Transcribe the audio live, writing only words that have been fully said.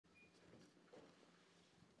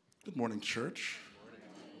Good morning, church.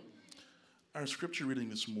 Our scripture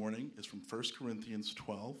reading this morning is from 1 Corinthians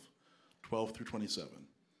 12 through 27,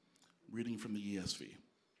 reading from the ESV.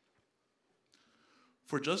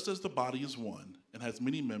 For just as the body is one and has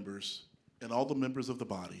many members, and all the members of the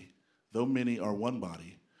body, though many, are one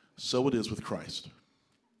body, so it is with Christ.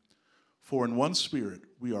 For in one Spirit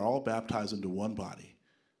we are all baptized into one body,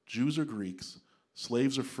 Jews or Greeks,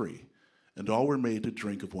 slaves or free, and all were made to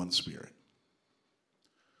drink of one Spirit.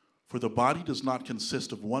 For the body does not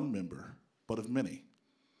consist of one member, but of many.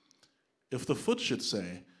 If the foot should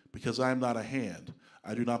say, because I am not a hand,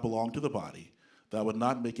 I do not belong to the body, that would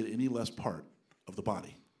not make it any less part of the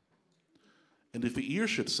body. And if the ear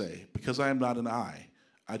should say, because I am not an eye,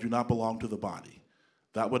 I do not belong to the body,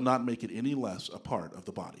 that would not make it any less a part of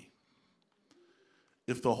the body.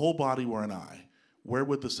 If the whole body were an eye, where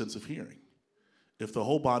would the sense of hearing? If the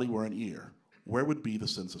whole body were an ear, where would be the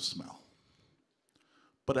sense of smell?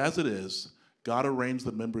 But as it is, God arranged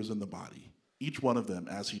the members in the body, each one of them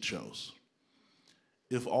as he chose.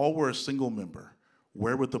 If all were a single member,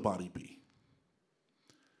 where would the body be?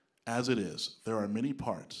 As it is, there are many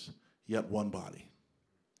parts, yet one body.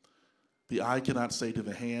 The eye cannot say to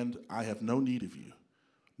the hand, I have no need of you,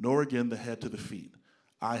 nor again the head to the feet,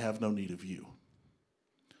 I have no need of you.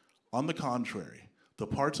 On the contrary, the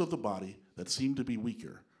parts of the body that seem to be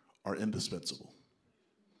weaker are indispensable.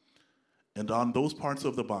 And on those parts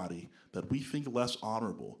of the body that we think less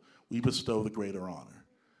honorable, we bestow the greater honor,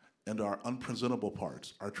 and our unpresentable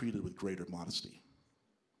parts are treated with greater modesty,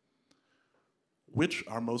 which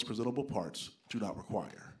our most presentable parts do not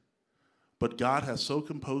require. But God has so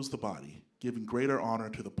composed the body, giving greater honor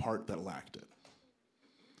to the part that lacked it,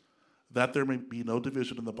 that there may be no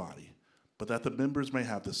division in the body, but that the members may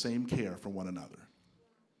have the same care for one another.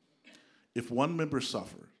 If one member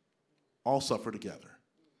suffers, all suffer together.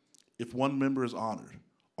 If one member is honored,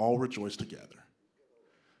 all rejoice together.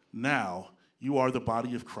 Now you are the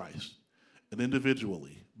body of Christ, and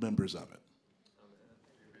individually members of it.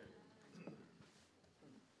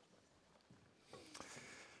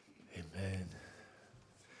 Amen.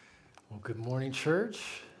 Well, good morning, church.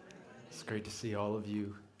 It's great to see all of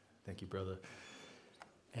you. Thank you, brother.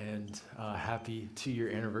 And happy 2-year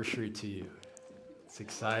anniversary to you. It's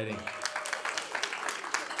exciting.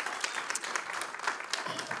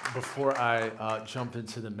 Before I jump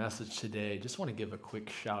into the message today, just want to give a quick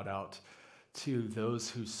shout out to those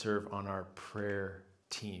who serve on our prayer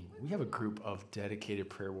team. We have a group of dedicated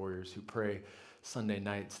prayer warriors who pray Sunday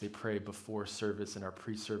nights. They pray before service in our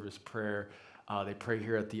pre-service prayer. They pray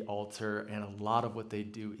here at the altar, and a lot of what they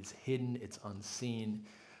do is hidden, it's unseen,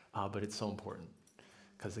 but it's so important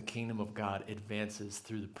because the kingdom of God advances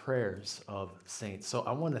through the prayers of saints. So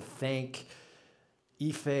I want to thank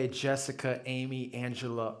Ife, Jessica, Amy,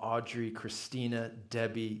 Angela, Audrey, Christina,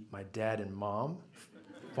 Debbie, my dad and mom,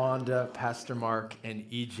 Fonda, Pastor Mark, and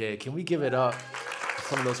EJ. Can we give it up for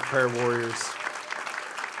some of those prayer warriors?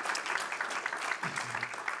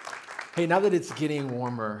 Hey, now that it's getting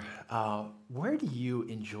warmer, where do you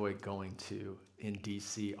enjoy going to in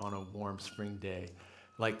DC on a warm spring day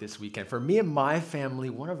like this weekend? For me and my family,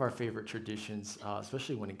 one of our favorite traditions,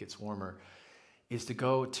 especially when it gets warmer, is to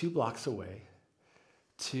go 2 blocks away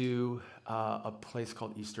to a place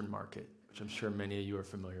called Eastern Market, which I'm sure many of you are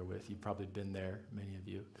familiar with. You've probably been there, many of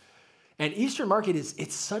you. And Eastern Market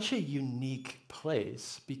it's such a unique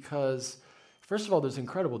place because, first of all, there's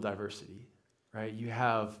incredible diversity, right? You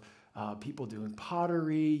have people doing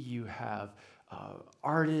pottery, you have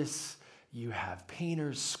artists, you have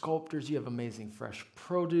painters, sculptors, you have amazing fresh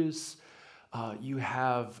produce, you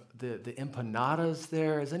have the empanadas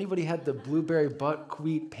there. Has anybody had the blueberry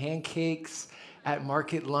buckwheat pancakes at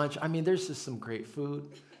market lunch? I mean, there's just some great food.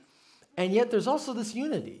 And yet there's also this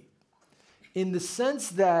unity in the sense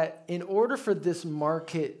that in order for this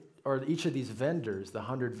market or each of these vendors, the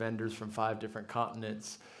 100 vendors from 5 different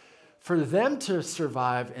continents, for them to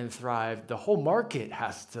survive and thrive, the whole market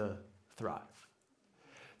has to thrive.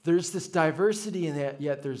 There's this diversity and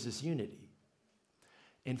yet there's this unity.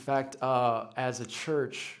 In fact, as a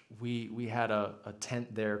church, we had a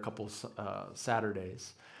tent there a couple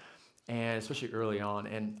Saturdays, and especially early on,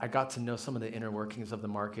 and I got to know some of the inner workings of the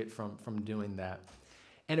market from doing that.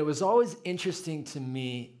 And it was always interesting to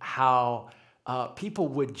me how people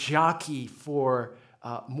would jockey for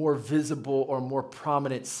more visible or more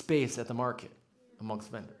prominent space at the market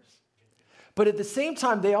amongst vendors. But at the same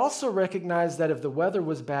time, they also recognized that if the weather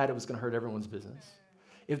was bad, it was going to hurt everyone's business.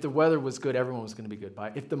 If the weather was good, everyone was going to be good by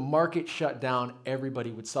it. If the market shut down,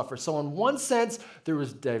 everybody would suffer. So in one sense, there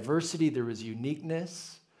was diversity, there was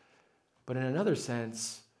uniqueness. But in another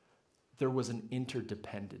sense, there was an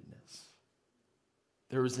interdependentness.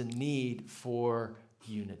 There was a need for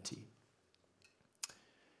unity.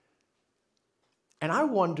 And I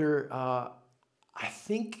wonder, I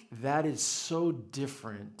think that is so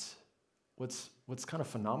different. What's kind of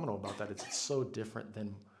phenomenal about that is it's so different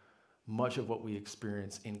than much of what we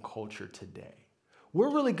experience in culture today. We're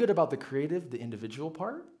really good about the creative, the individual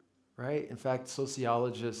part, right? In fact,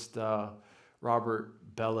 sociologist Robert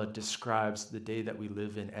Bella describes the day that we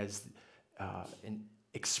live in as an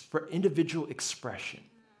individual expression.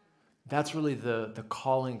 That's really the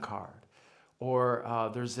calling card.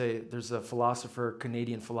 Or there's a philosopher,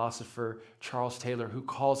 Canadian philosopher, Charles Taylor, who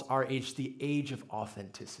calls our age the age of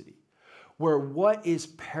authenticity, where what is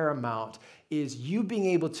paramount is you being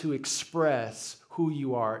able to express who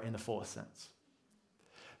you are in the fullest sense.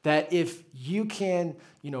 That if you can,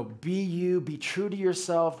 be you, be true to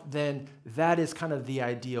yourself, then that is kind of the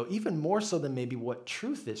ideal, even more so than maybe what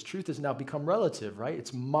truth is. Truth has now become relative, right?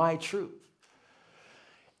 It's my truth,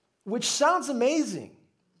 which sounds amazing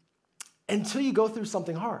until you go through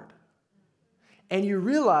something hard. And you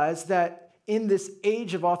realize that in this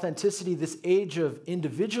age of authenticity, this age of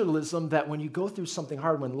individualism, that when you go through something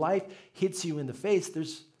hard, when life hits you in the face,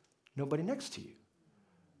 there's nobody next to you.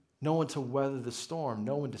 No one to weather the storm,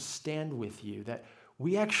 no one to stand with you, that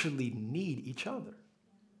we actually need each other.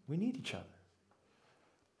 We need each other.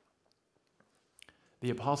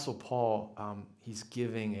 The Apostle Paul, he's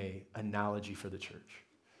giving an analogy for the church.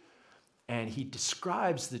 And he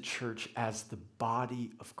describes the church as the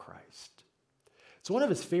body of Christ. It's one of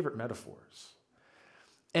his favorite metaphors.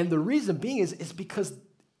 And the reason being is because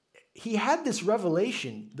he had this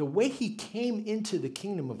revelation. The way he came into the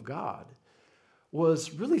kingdom of God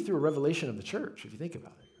was really through a revelation of the church, if you think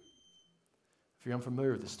about it. If you're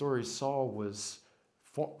unfamiliar with the story, Saul was,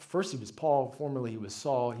 first he was Paul, formerly he was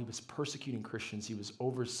Saul. He was persecuting Christians. He was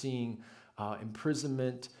overseeing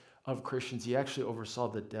imprisonment of Christians. He actually oversaw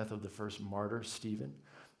the death of the first martyr, Stephen.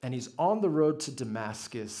 And he's on the road to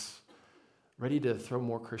Damascus, ready to throw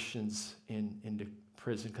more Christians into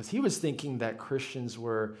prison, because he was thinking that Christians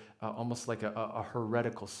were almost like a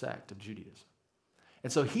heretical sect of Judaism.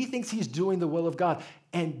 And so he thinks he's doing the will of God.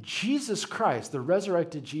 And Jesus Christ, the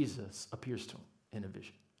resurrected Jesus, appears to him in a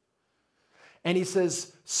vision. And he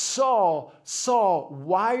says, Saul, Saul,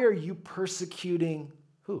 why are you persecuting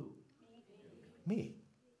who? Me.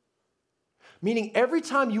 Meaning every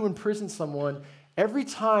time you imprison someone, every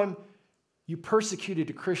time you persecuted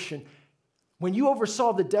a Christian, when you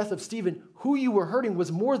oversaw the death of Stephen, who you were hurting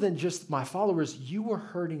was more than just my followers. You were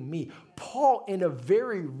hurting me. Paul, in a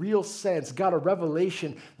very real sense, got a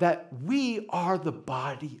revelation that we are the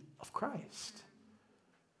body of Christ.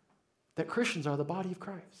 That Christians are the body of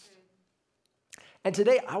Christ. And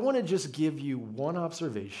today, I want to just give you one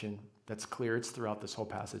observation that's clear. It's throughout this whole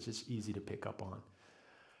passage. It's easy to pick up on.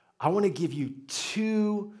 I want to give you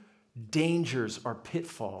two dangers or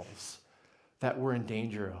pitfalls that we're in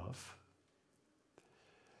danger of.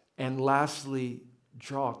 And lastly,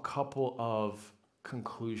 draw a couple of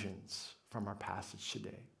conclusions from our passage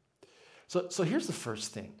today. So here's the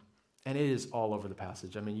first thing, and it is all over the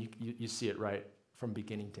passage. I mean, you see it right from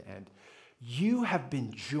beginning to end. You have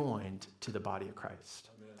been joined to the body of Christ.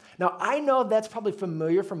 Amen. Now, I know that's probably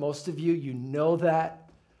familiar for most of you. You know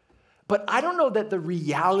that. But I don't know that the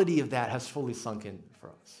reality of that has fully sunk in for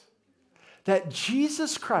us. That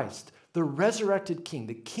Jesus Christ, the resurrected King,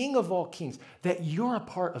 the King of all kings, that you're a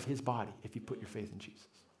part of his body if you put your faith in Jesus.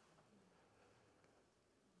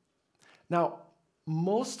 Now,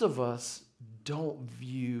 most of us don't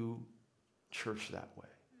view church that way.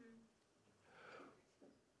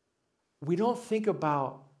 We don't think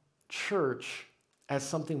about church as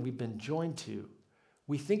something we've been joined to.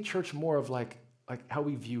 We think church more of like how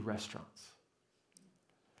we view restaurants.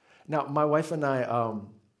 Now, my wife and I,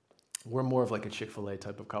 we're more of like a Chick-fil-A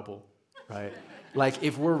type of couple, right? Like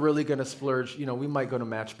if we're really gonna splurge, we might go to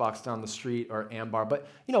Matchbox down the street or Ambar, but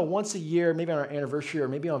once a year, maybe on our anniversary or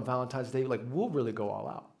maybe on Valentine's Day, we'll really go all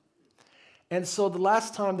out. And so the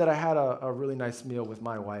last time that I had a really nice meal with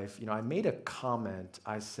my wife, I made a comment.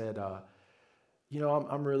 I said, I'm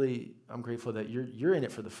grateful that you're in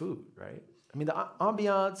it for the food, right? I mean, the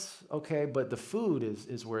ambiance, okay, but the food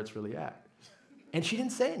is where it's really at. And she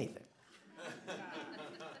didn't say anything.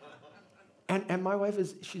 And my wife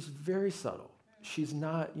she's very subtle. She's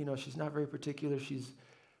not, she's not very particular.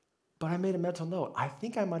 But I made a mental note. I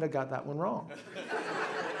think I might have got that one wrong.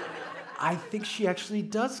 I think she actually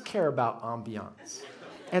does care about ambiance.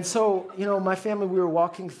 And so, my family, we were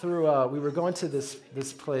walking through, we were going to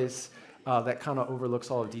this place that kind of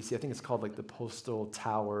overlooks all of DC. I think it's called like the Postal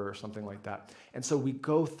Tower or something like that. And so we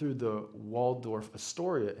go through the Waldorf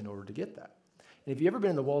Astoria in order to get that. And if you've ever been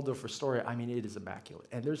in the Waldorf Astoria, I mean, it is immaculate.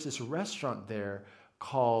 And there's this restaurant there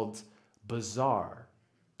called Bazaar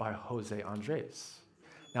by Jose Andres.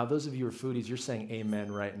 Now, those of you who are foodies, you're saying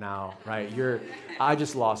amen right now, right? I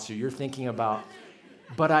just lost you. You're thinking about,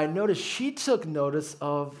 but I noticed she took notice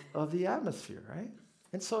of the atmosphere, right?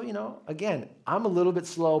 And so, again, I'm a little bit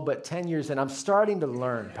slow, but 10 years in, I'm starting to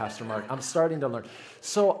learn, Pastor Mark. I'm starting to learn.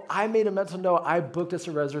 So I made a mental note. I booked us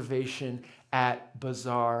a reservation at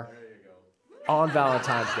Bazaar on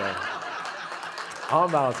Valentine's Day. On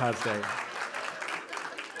Valentine's Day.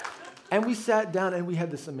 And we sat down and we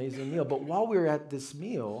had this amazing meal. But while we were at this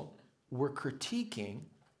meal, we're critiquing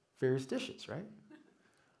various dishes, right?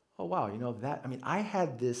 Oh, wow, I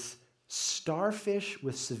had this starfish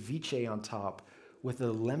with ceviche on top with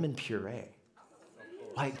a lemon puree.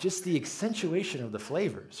 Like just the accentuation of the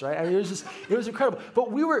flavors, right? I mean, it was incredible.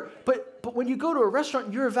 But but when you go to a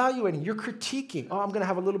restaurant, you're evaluating, you're critiquing. Oh, I'm going to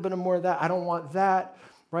have a little bit more of that. I don't want that,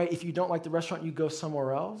 right? If you don't like the restaurant, you go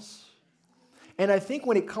somewhere else. And I think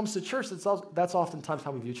when it comes to church, that's oftentimes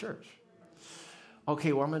how we view church.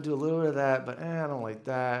 Okay, well, I'm going to do a little bit of that, but I don't like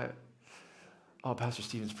that. Oh, Pastor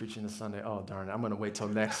Stephen's preaching this Sunday. Oh, darn it, I'm going to wait till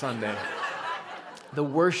next Sunday. The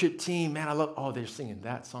worship team, man, they're singing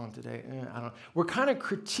that song today. I don't know. We're kind of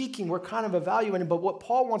critiquing, we're kind of evaluating, but what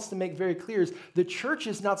Paul wants to make very clear is the church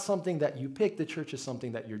is not something that you pick, the church is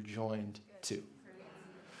something that you're joined to.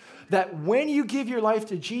 That when you give your life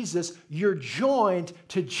to Jesus, you're joined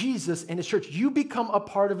to Jesus in his church. You become a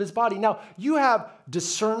part of his body. Now, you have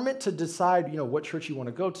discernment to decide, what church you want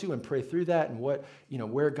to go to and pray through that and what,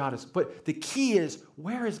 where God is. But the key is,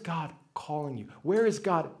 where is God calling you? Where is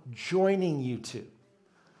God joining you to?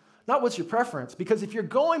 Not what's your preference, because if you're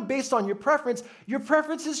going based on your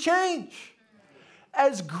preferences change.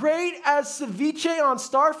 As great as ceviche on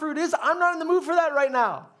starfruit is, I'm not in the mood for that right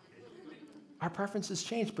now. Our preferences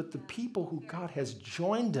change, but the people who God has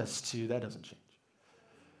joined us to, that doesn't change.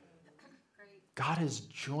 God has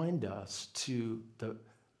joined us to the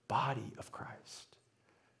body of Christ,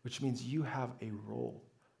 which means you have a role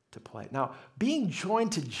to play. Now, being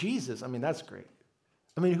joined to Jesus, that's great.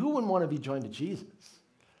 Who wouldn't want to be joined to Jesus?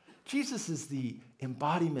 Jesus is the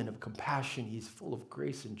embodiment of compassion. He's full of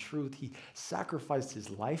grace and truth. He sacrificed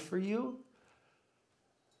his life for you.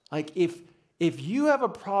 Like, if you have a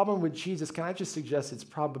problem with Jesus, can I just suggest it's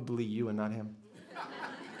probably you and not him?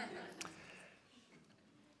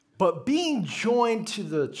 But being joined to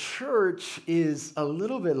the church is a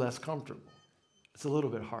little bit less comfortable. It's a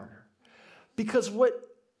little bit harder. Because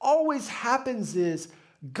what always happens is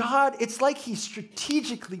God, it's like he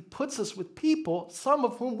strategically puts us with people, some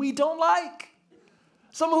of whom we don't like,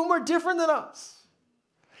 some of whom are different than us.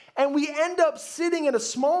 And we end up sitting in a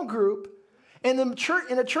small group, and in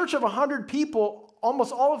a church of 100 people,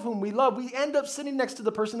 almost all of whom we love, we end up sitting next to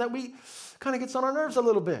the person that we kind of gets on our nerves a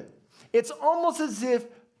little bit. It's almost as if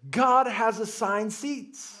God has assigned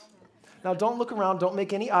seats. Now, don't look around. Don't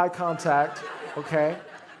make any eye contact, okay?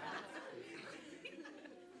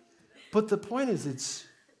 But the point is, it's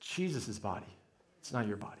Jesus' body. It's not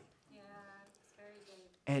your body. Yeah, it's very good.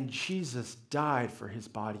 And Jesus died for his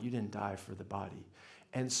body. You didn't die for the body.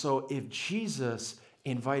 And so if Jesus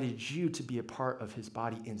invited you to be a part of his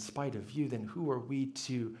body in spite of you, then who are we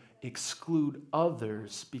to exclude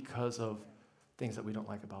others because of things that we don't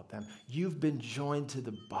like about them? You've been joined to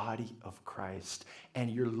the body of Christ, and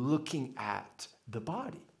you're looking at the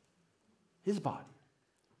body, his body.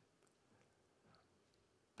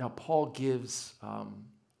 Now, Paul gives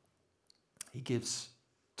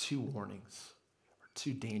two warnings, or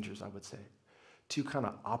two dangers, I would say, two kind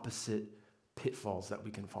of opposite pitfalls that we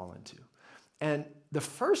can fall into. And the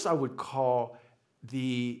first I would call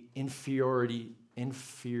the inferiority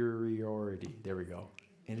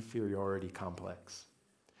complex.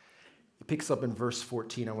 It picks up in verse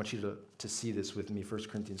 14. I want you to see this with me, 1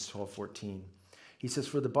 Corinthians 12:14. He says,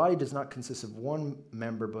 "For the body does not consist of one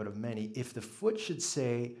member, but of many. If the foot should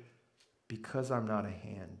say, 'Because I'm not a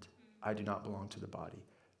hand, I do not belong to the body,'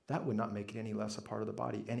 that would not make it any less a part of the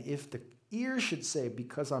body. And if the ear should say,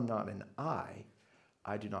 'Because I'm not an eye,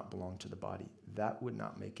 I do not belong to the body,' that would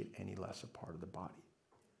not make it any less a part of the body."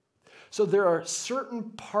 So there are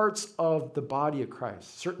certain parts of the body of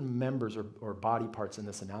Christ, certain members or body parts in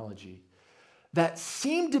this analogy, that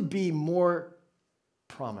seem to be more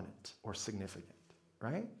prominent or significant,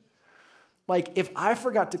 right? Like, if I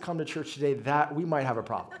forgot to come to church today, that we might have a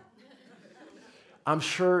problem. I'm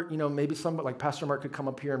sure, maybe somebody like Pastor Mark could come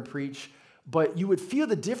up here and preach, but you would feel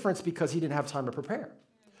the difference because he didn't have time to prepare.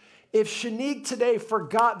 If Shanique today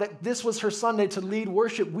forgot that this was her Sunday to lead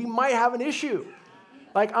worship, we might have an issue.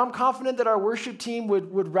 Like, I'm confident that our worship team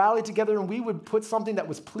would rally together and we would put something that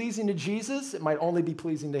was pleasing to Jesus. It might only be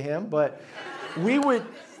pleasing to him, but we would,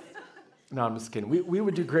 no, I'm just kidding. We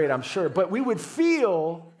would do great, I'm sure, but we would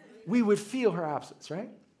feel her absence, right?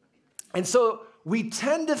 And so we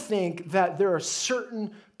tend to think that there are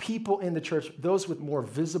certain people in the church, those with more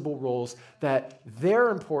visible roles, that they're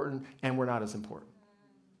important and we're not as important.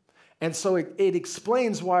 And so it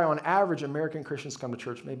explains why, on average, American Christians come to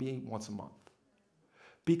church maybe once a month.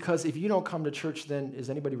 Because if you don't come to church, then is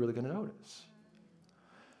anybody really going to notice?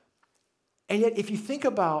 And yet, if you think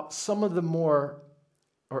about some of the more,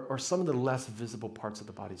 or some of the less visible parts of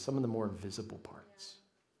the body, some of the more invisible parts,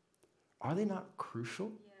 are they not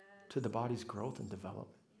crucial to the body's growth and development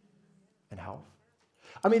and health?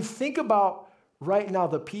 I mean, think about right now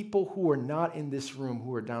the people who are not in this room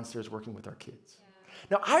who are downstairs working with our kids.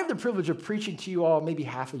 Now, I have the privilege of preaching to you all maybe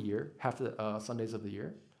half the Sundays of the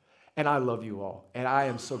year. And I love you all. And I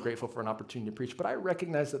am so grateful for an opportunity to preach. But I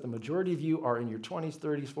recognize that the majority of you are in your 20s,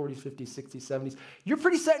 30s, 40s, 50s, 60s, 70s. You're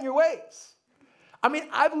pretty set in your ways. I mean,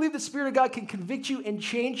 I believe the Spirit of God can convict you and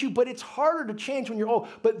change you, but it's harder to change when you're old.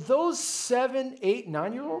 But those 7, 8,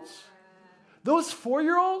 9-year-olds, those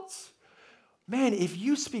 4-year-olds, man, if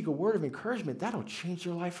you speak a word of encouragement, that'll change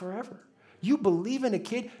your life forever. You believe in a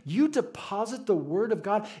kid, you deposit the word of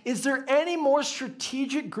God. Is there any more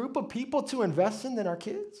strategic group of people to invest in than our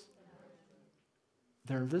kids?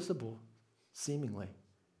 They're invisible, seemingly,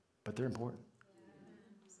 but they're important.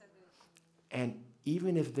 And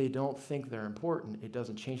even if they don't think they're important, it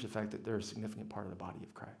doesn't change the fact that they're a significant part of the body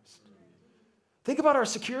of Christ. Think about our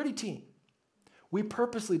security team. We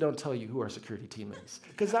purposely don't tell you who our security team is,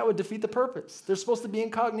 because that would defeat the purpose. They're supposed to be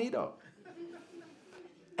incognito.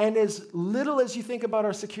 And as little as you think about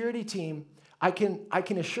our security team, I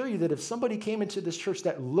can assure you that if somebody came into this church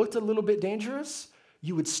that looked a little bit dangerous,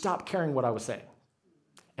 you would stop caring what I was saying.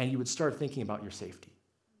 And you would start thinking about your safety.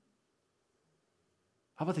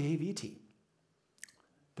 How about the AV team?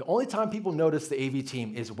 The only time people notice the AV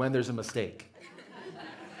team is when there's a mistake.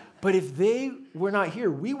 But if they were not here,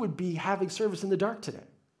 we would be having service in the dark today.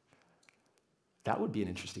 That would be an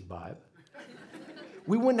interesting vibe.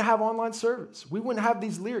 We wouldn't have online service. We wouldn't have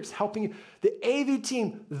these lyrics helping you. The AV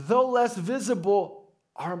team, though less visible,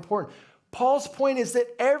 are important. Paul's point is that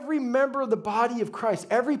every member of the body of Christ,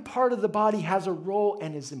 every part of the body has a role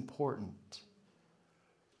and is important.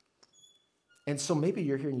 And so maybe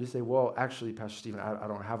you're here and you say, well, actually, Pastor Stephen, I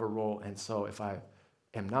don't have a role. And so if I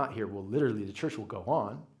am not here, well, literally the church will go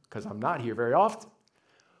on because I'm not here very often.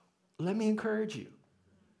 Let me encourage you.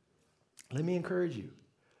 Let me encourage you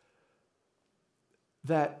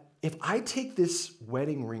that if I take this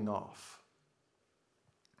wedding ring off,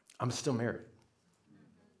 I'm still married.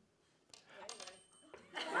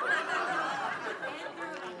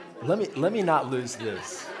 Let me not lose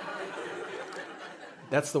this.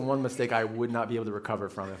 That's the one mistake I would not be able to recover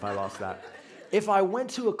from if I lost that. If I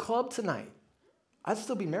went to a club tonight, I'd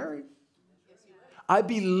still be married. I'd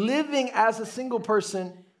be living as a single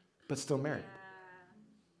person, but still married.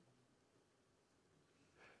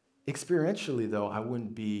 Experientially, though, I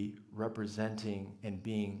wouldn't be representing and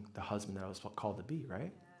being the husband that I was called to be,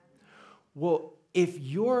 right? Well, if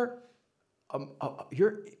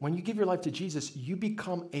when you give your life to Jesus, you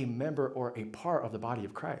become a member or a part of the body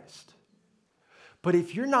of Christ. But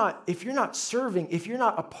if you're not serving, if you're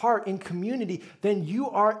not a part in community, then you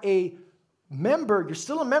are a member. You're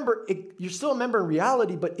still a member. You're still a member in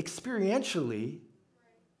reality, but experientially,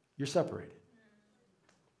 you're separated.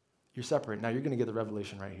 You're separated. Now you're going to get the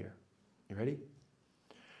revelation right here. You ready?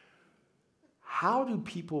 How do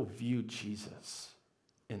people view Jesus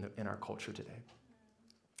in our culture today?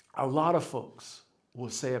 A lot of folks will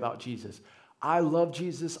say about Jesus, I love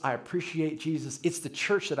Jesus, I appreciate Jesus. It's the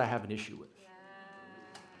church that I have an issue with.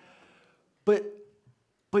 Yeah.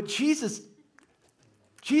 But Jesus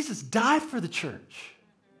died for the church.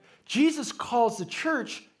 Jesus calls the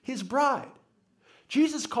church his bride.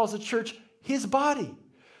 Jesus calls the church his body.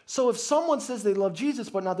 So if someone says they love Jesus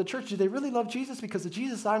but not the church, do they really love Jesus? Because the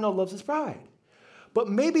Jesus I know loves his bride. But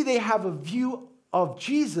maybe they have a view of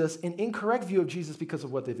Jesus, an incorrect view of Jesus because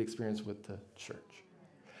of what they've experienced with the church.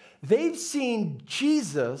 They've seen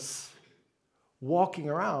Jesus walking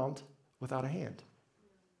around without a hand.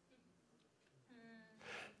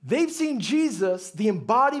 They've seen Jesus, the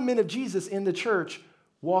embodiment of Jesus in the church,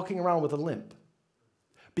 walking around with a limp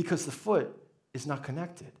because the foot is not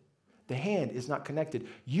connected. The hand is not connected.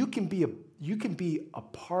 You can be a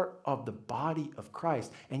part of the body of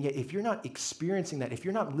Christ, and yet if you're not experiencing that, if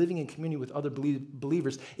you're not living in community with other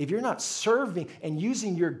believers, if you're not serving and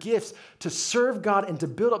using your gifts to serve God and to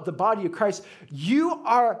build up the body of Christ, you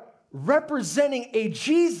are representing a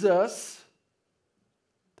Jesus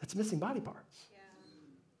that's missing body parts. Yeah.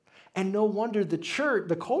 And no wonder the church,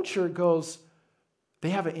 the culture goes, they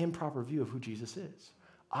have an improper view of who Jesus is.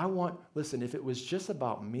 Listen, if it was just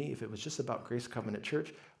about me, if it was just about Grace Covenant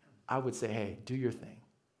Church, I would say, hey, do your thing.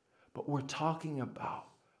 But we're talking about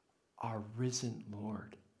our risen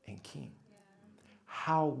Lord and King. Yeah.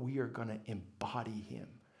 How we are going to embody him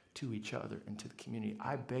to each other and to the community.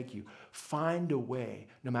 I beg you, find a way,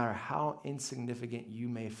 no matter how insignificant you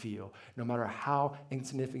may feel, no matter how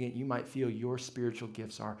insignificant you might feel your spiritual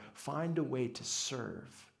gifts are, find a way to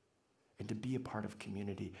serve and to be a part of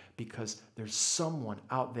community, because there's someone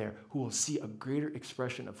out there who will see a greater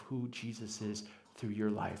expression of who Jesus is through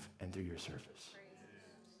your life and through your service.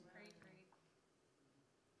 Great.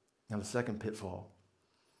 Now, the second pitfall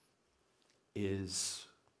is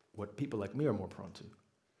what people like me are more prone to,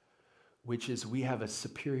 which is we have a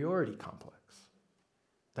superiority complex.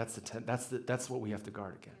 That's what we have to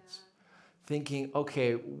guard against. Thinking,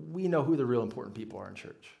 okay, we know who the real important people are in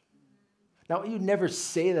church. Now, you never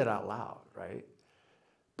say that out loud, right?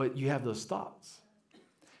 But you have those thoughts.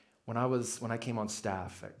 When I came on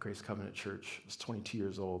staff at Grace Covenant Church, I was 22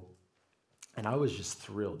 years old, and I was just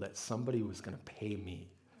thrilled that somebody was going to pay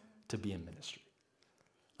me to be in ministry.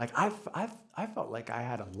 Like, I felt like I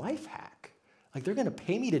had a life hack. Like, they're going to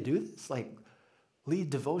pay me to do this? Like,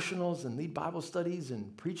 lead devotionals and lead Bible studies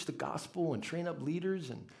and preach the gospel and train up leaders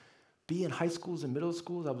and be in high schools and middle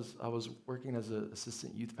schools. I was working as an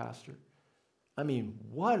assistant youth pastor. I mean,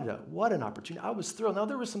 what an opportunity. I was thrilled. Now,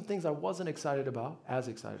 there were some things I wasn't excited about,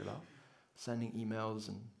 sending emails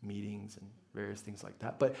and meetings and various things like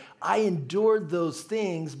that. But I endured those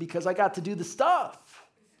things because I got to do the stuff.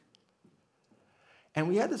 And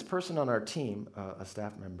we had this person on our team, a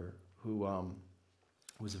staff member, who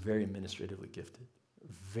was very administratively gifted.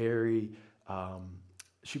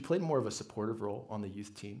 She played more of a supportive role on the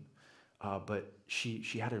youth team, but she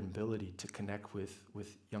had an ability to connect with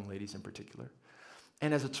young ladies in particular.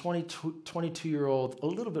 And as a 22-year-old, a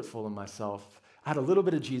little bit full of myself, I had a little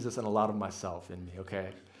bit of Jesus and a lot of myself in me, okay?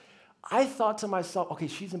 I thought to myself, okay,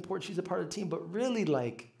 she's important, she's a part of the team, but really,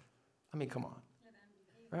 come on,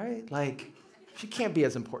 right? Like, she can't be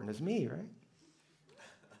as important as me, right?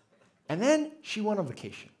 And then she went on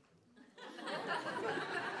vacation.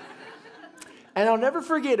 And I'll never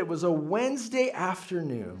forget, it was a Wednesday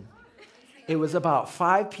afternoon. It was about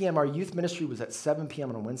 5 p.m. Our youth ministry was at 7 p.m.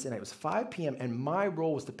 on a Wednesday night. It was 5 p.m., and my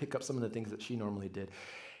role was to pick up some of the things that she normally did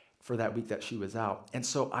for that week that she was out. And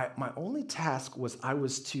so my only task was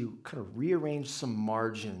to kind of rearrange some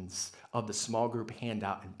margins of the small group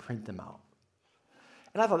handout and print them out.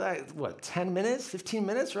 And I thought, 10 minutes, 15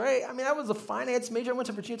 minutes, right? I mean, I was a finance major. I went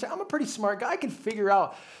to Virginia Tech. I'm a pretty smart guy. I can figure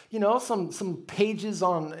out, some pages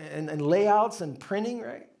on and layouts and printing,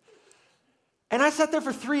 right? And I sat there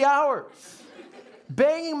for 3 hours,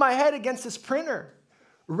 banging my head against this printer,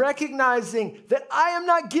 recognizing that I am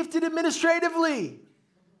not gifted administratively.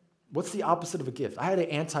 What's the opposite of a gift? I had an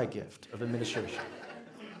anti-gift of administration.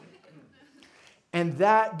 And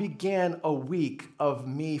that began a week of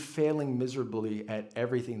me failing miserably at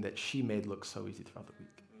everything that she made look so easy throughout the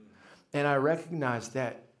week. And I recognized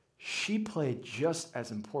that she played just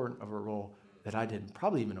as important of a role that I did,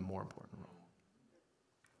 probably even a more important role.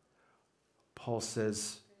 Paul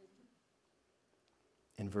says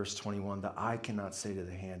in verse 21, the eye cannot say to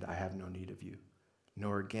the hand, I have no need of you,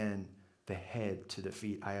 nor again the head to the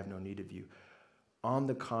feet, I have no need of you. On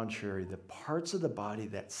the contrary, the parts of the body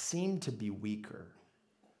that seem to be weaker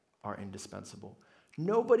are indispensable.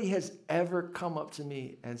 Nobody has ever come up to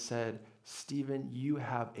me and said, Stephen, you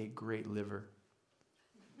have a great liver.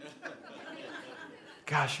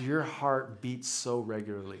 Gosh, your heart beats so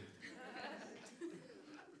regularly.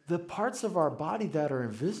 The parts of our body that are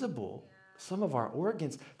invisible, some of our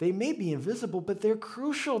organs, they may be invisible, but they're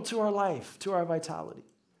crucial to our life, to our vitality.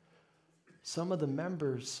 Some of the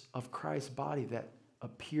members of Christ's body that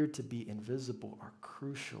appear to be invisible are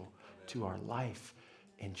crucial to our life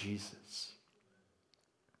in Jesus.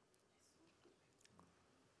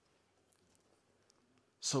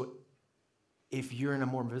 So if you're in a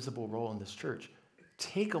more visible role in this church,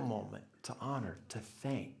 take a moment to honor, to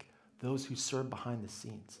thank those who serve behind the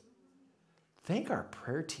scenes. Thank our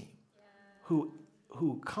prayer team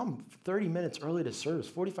who come 30 minutes early to service,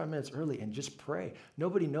 45 minutes early, and just pray.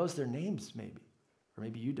 Nobody knows their names, maybe. Or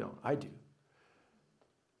maybe you don't. I do.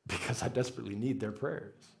 Because I desperately need their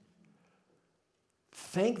prayers.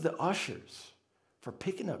 Thank the ushers for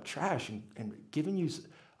picking up trash and giving you,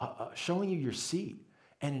 showing you your seat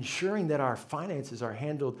and ensuring that our finances are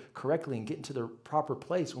handled correctly and get into the proper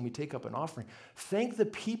place when we take up an offering. Thank the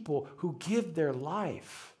people who give their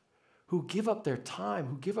life who give up their time,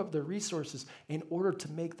 who give up their resources in order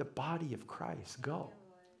to make the body of Christ go.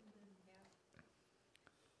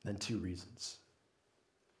 Then 2 reasons.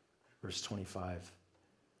 Verse 25.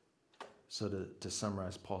 So to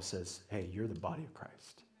summarize, Paul says, hey, you're the body of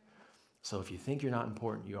Christ. So if you think you're not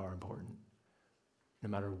important, you are important. No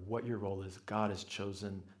matter what your role is, God has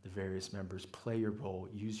chosen the various members. Play your role,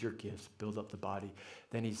 use your gifts, build up the body.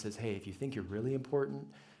 Then he says, hey, if you think you're really important,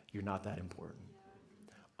 you're not that important.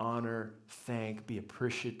 Honor, thank, be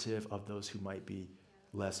appreciative of those who might be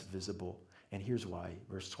less visible. And here's why,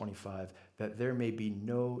 verse 25, that there may be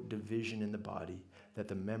no division in the body, that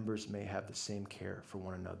the members may have the same care for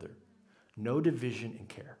one another. No division in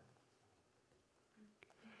care.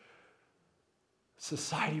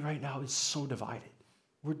 Society right now is so divided.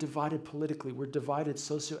 We're divided politically. We're divided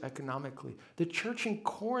socioeconomically. The church in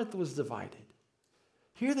Corinth was divided.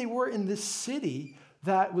 Here they were in this city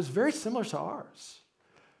that was very similar to ours.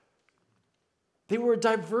 They were a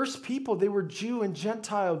diverse people. They were Jew and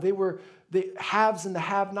Gentile. They were the haves and the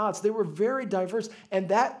have-nots. They were very diverse. And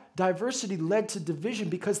that diversity led to division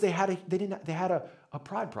because they had a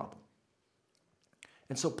pride problem.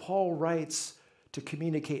 And so Paul writes to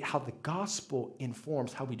communicate how the gospel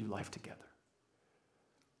informs how we do life together.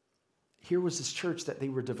 Here was this church that they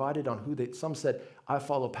were divided on some said, I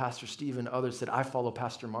follow Pastor Stephen. Others said, I follow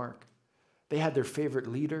Pastor Mark. They had their favorite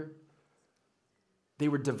leader. They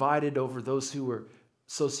were divided over those who were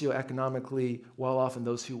socioeconomically well off and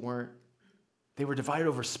those who weren't. They were divided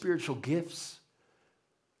over spiritual gifts.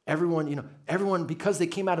 Everyone, because they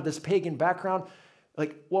came out of this pagan background,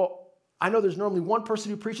 I know there's normally one person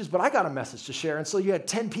who preaches, but I got a message to share. And so you had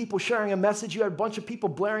 10 people sharing a message. You had a bunch of people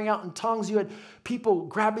blaring out in tongues. You had people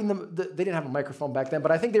grabbing they didn't have a microphone back then,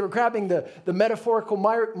 but I think they were grabbing the metaphorical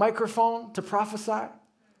microphone to prophesy.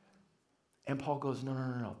 And Paul goes,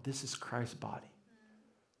 no. This is Christ's body.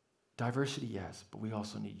 Diversity, yes, but we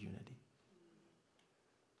also need unity.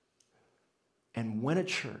 And when a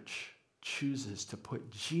church chooses to put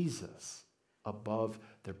Jesus above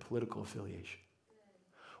their political affiliation,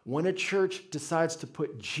 when a church decides to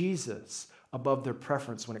put Jesus above their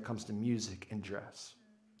preference when it comes to music and dress,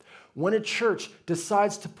 when a church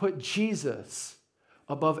decides to put Jesus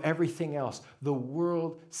above everything else, the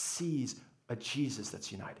world sees a Jesus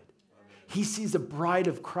that's united. He sees a bride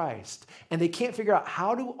of Christ, and they can't figure out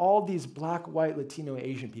how do all these black, white, Latino,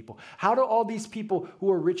 Asian people, how do all these people who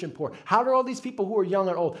are rich and poor, how do all these people who are young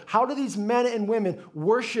and old, how do these men and women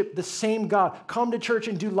worship the same God, come to church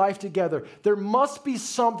and do life together? There must be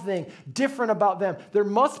something different about them. There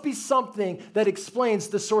must be something that explains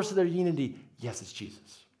the source of their unity. Yes, it's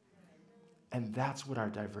Jesus. And that's what our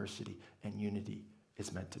diversity and unity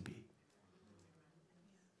is meant to be.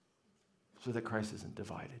 So that Christ isn't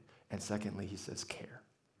divided. And secondly, he says care.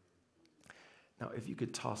 Now, if you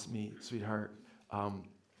could toss me, sweetheart, how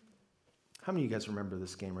many of you guys remember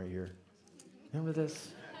this game right here? Remember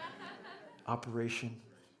this? Operation.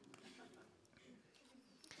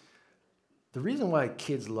 The reason why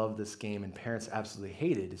kids love this game and parents absolutely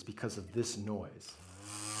hate it is because of this noise.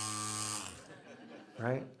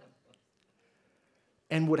 Right?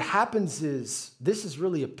 And what happens is, this is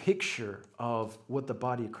really a picture of what the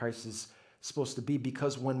body of Christ is supposed to be,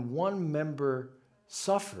 because when one member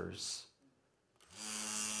suffers,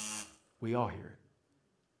 we all hear it.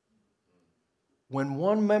 When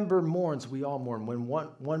one member mourns, we all mourn. When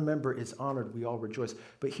one member is honored, we all rejoice.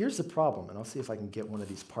 But here's the problem, and I'll see if I can get one of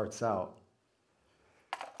these parts out.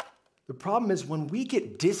 The problem is when we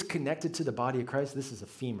get disconnected to the body of Christ, this is a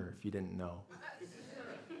femur, if you didn't know.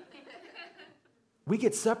 We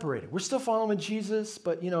get separated. We're still following Jesus,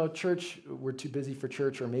 but, church, we're too busy for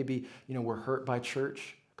church, or maybe, we're hurt by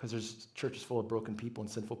church because there's churches full of broken people and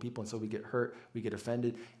sinful people, and so we get hurt, we get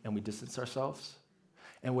offended, and we distance ourselves.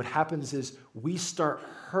 And what happens is we start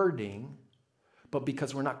hurting, but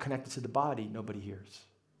because we're not connected to the body, nobody hears.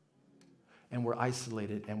 And we're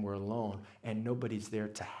isolated, and we're alone, and nobody's there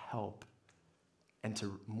to help and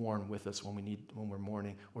to mourn with us when we're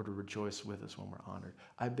mourning, or to rejoice with us when we're honored.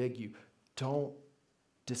 I beg you, don't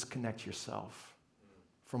disconnect yourself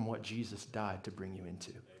from what Jesus died to bring you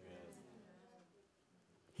into. Amen.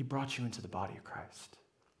 He brought you into the body of Christ.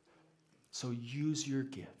 So use your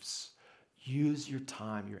gifts. Use your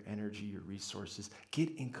time, your energy, your resources.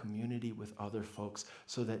 Get in community with other folks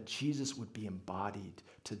so that Jesus would be embodied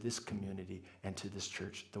to this community and to this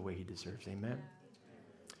church the way he deserves. Amen?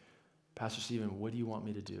 Yeah. Pastor Stephen, what do you want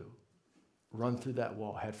me to do? Run through that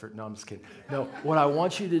wall head first? No, I'm just kidding. No, what I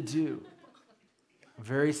want you to do,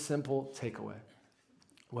 very simple takeaway.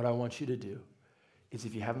 What I want you to do is,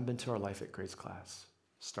 if you haven't been to our Life at Grace class,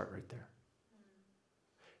 start right there.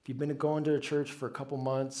 If you've been going to a church for a couple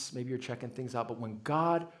months, maybe you're checking things out, but when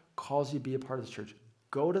God calls you to be a part of this church,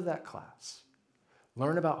 go to that class.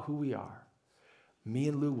 Learn about who we are. Me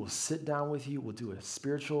and Lou will sit down with you. We'll do a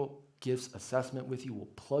spiritual gifts assessment with you. We'll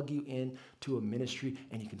plug you in to a ministry,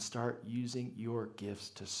 and you can start using your gifts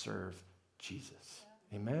to serve Jesus.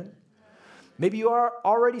 Amen? Maybe you are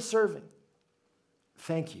already serving.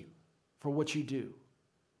 Thank you for what you do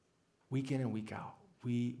week in and week out.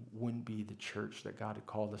 We wouldn't be the church that God had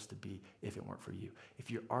called us to be if it weren't for you. If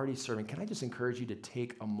you're already serving, can I just encourage you to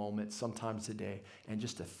take a moment sometime today and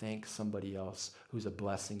just to thank somebody else who's a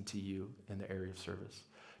blessing to you in the area of service?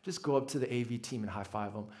 Just go up to the AV team and high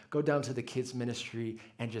five them. Go down to the kids ministry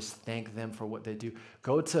and just thank them for what they do.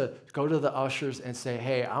 Go to the ushers and say,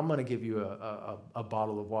 hey, I'm going to give you a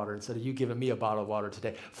bottle of water instead of you giving me a bottle of water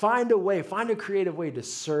today. Find a creative way to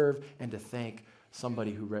serve and to thank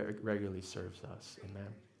somebody who regularly serves us. Amen.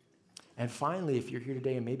 And finally, if you're here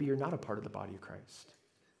today and maybe you're not a part of the body of Christ,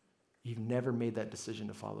 you've never made that decision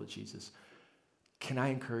to follow Jesus, can I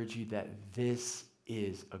encourage you that this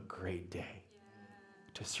is a great day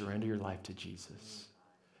to surrender your life to Jesus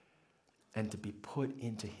and to be put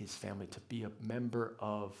into his family, to be a member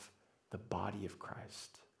of the body of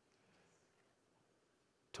Christ,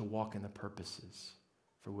 to walk in the purposes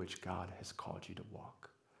for which God has called you to walk.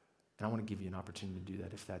 And I want to give you an opportunity to do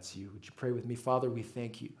that if that's you. Would you pray with me? Father, we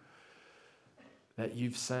thank you that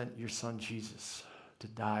you've sent your son Jesus to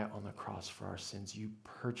die on the cross for our sins. You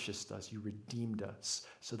purchased us, you redeemed us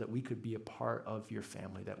so that we could be a part of your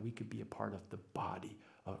family, that we could be a part of the body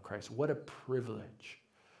of Christ. What a privilege.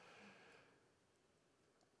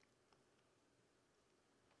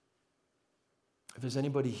 If there's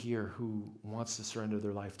anybody here who wants to surrender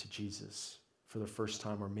their life to Jesus for the first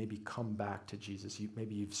time, or maybe come back to Jesus,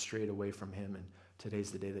 maybe you've strayed away from him and today's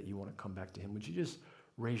the day that you want to come back to him, would you just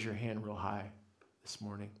raise your hand real high this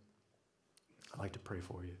morning? I'd like to pray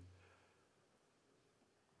for you.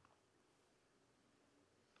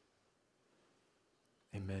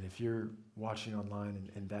 Amen. If you're watching online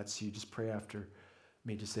and that's you, just pray after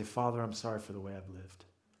me. Just say, Father, I'm sorry for the way I've lived.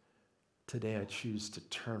 Today I choose to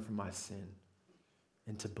turn from my sin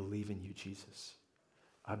and to believe in you, Jesus.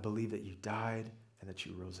 I believe that you died and that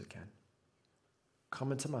you rose again.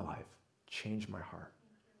 Come into my life. Change my heart.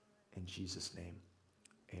 In Jesus' name,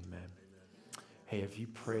 amen. Hey, if you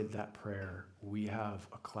prayed that prayer, we have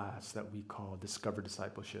a class that we call Discover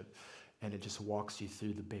Discipleship, and it just walks you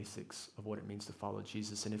through the basics of what it means to follow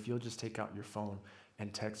Jesus. And if you'll just take out your phone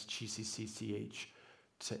and text GCCCH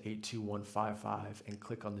to 82155 and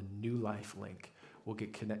click on the New Life link, we'll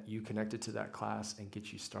get you connected to that class and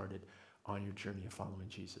get you started on your journey of following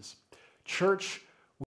Jesus. Church,